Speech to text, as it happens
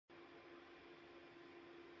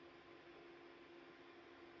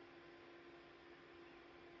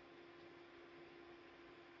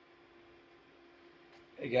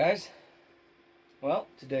Hey guys, well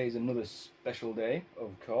today is another special day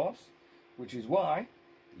of course, which is why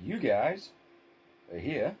you guys are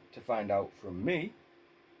here to find out from me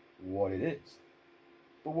what it is.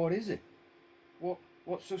 But what is it?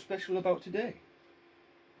 What's so special about today?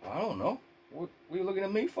 I don't know. What are you looking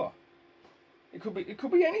at me for? It could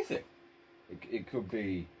be anything. It could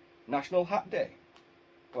be National Hat Day.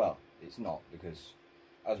 Well, it's not because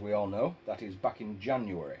as we all know that is back in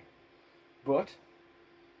January. But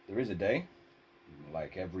there is a day,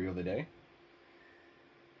 like every other day,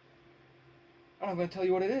 and I'm going to tell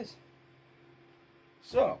you what it is.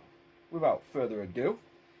 So, without further ado,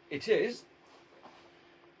 it is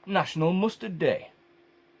National Mustard Day.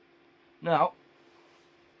 Now,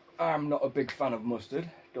 I'm not a big fan of mustard,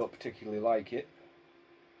 don't particularly like it,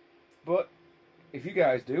 but if you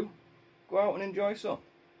guys do, go out and enjoy some.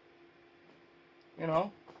 You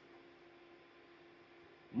know,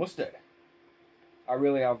 mustard. I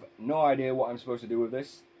really have no idea what I'm supposed to do with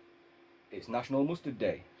this. It's National Mustard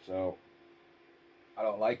Day, so I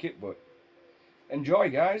don't like it, but enjoy,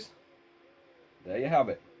 guys. There you have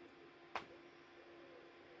it.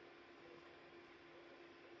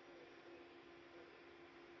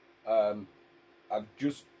 I've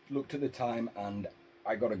just looked at the time and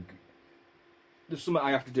there's something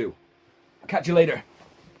I have to do. Catch you later.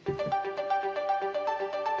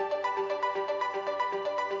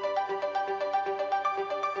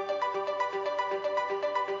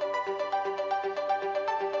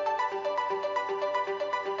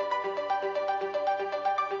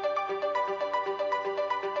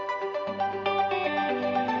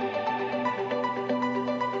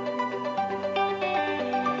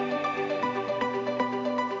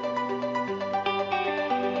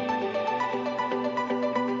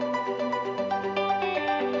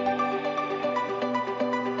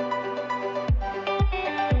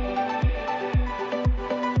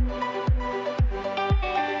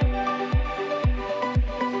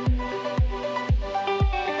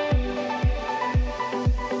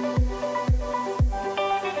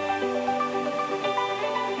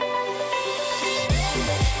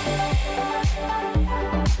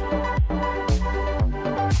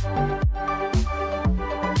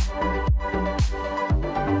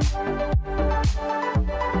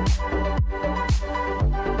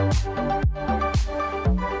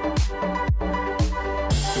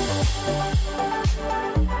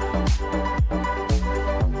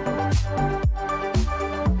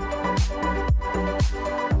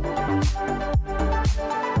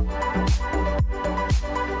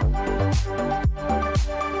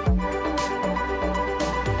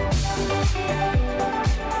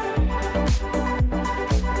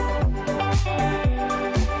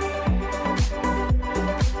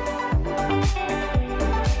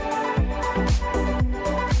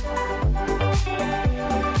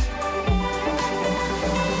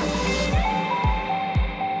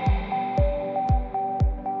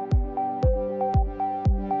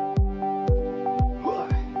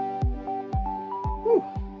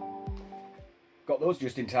 Got those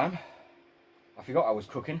just in time. I forgot I was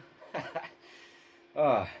cooking.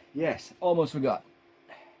 Yes, almost forgot.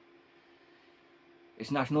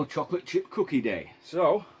 It's National Chocolate Chip Cookie Day,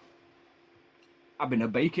 so I've been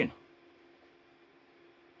baking.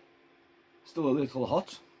 Still a little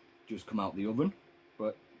hot, just come out the oven,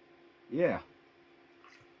 but yeah.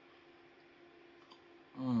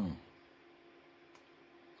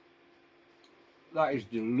 That is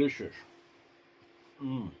delicious.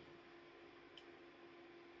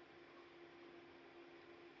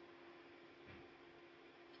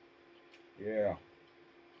 Yeah.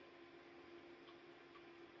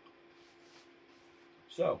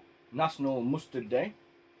 So, National Mustard Day.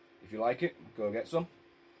 If you like it, go get some.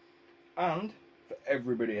 And for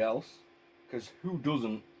everybody else, because who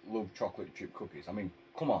doesn't love chocolate chip cookies? I mean,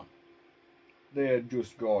 come on. They're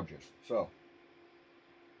just gorgeous. So,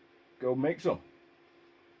 go make some.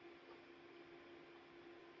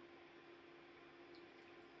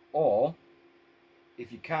 Or,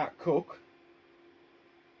 if you can't cook,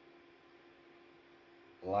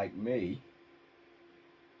 like me,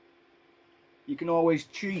 you can always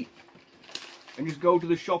cheat and just go to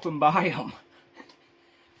the shop and buy them.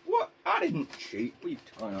 What? I didn't cheat. What are you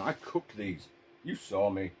talking about? I cooked these. You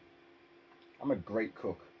saw me. I'm a great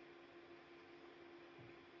cook.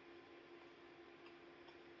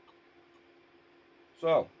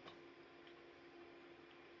 So,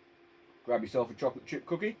 grab yourself a chocolate chip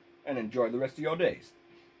cookie and enjoy the rest of your days.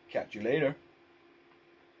 Catch you later.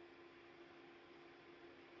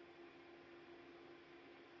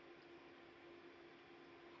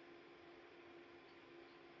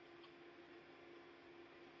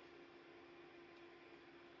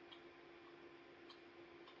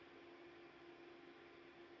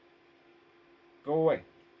 Go away.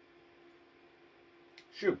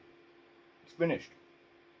 Shoo. It's finished.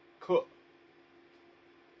 Cut.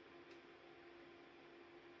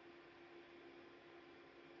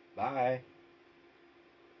 Bye.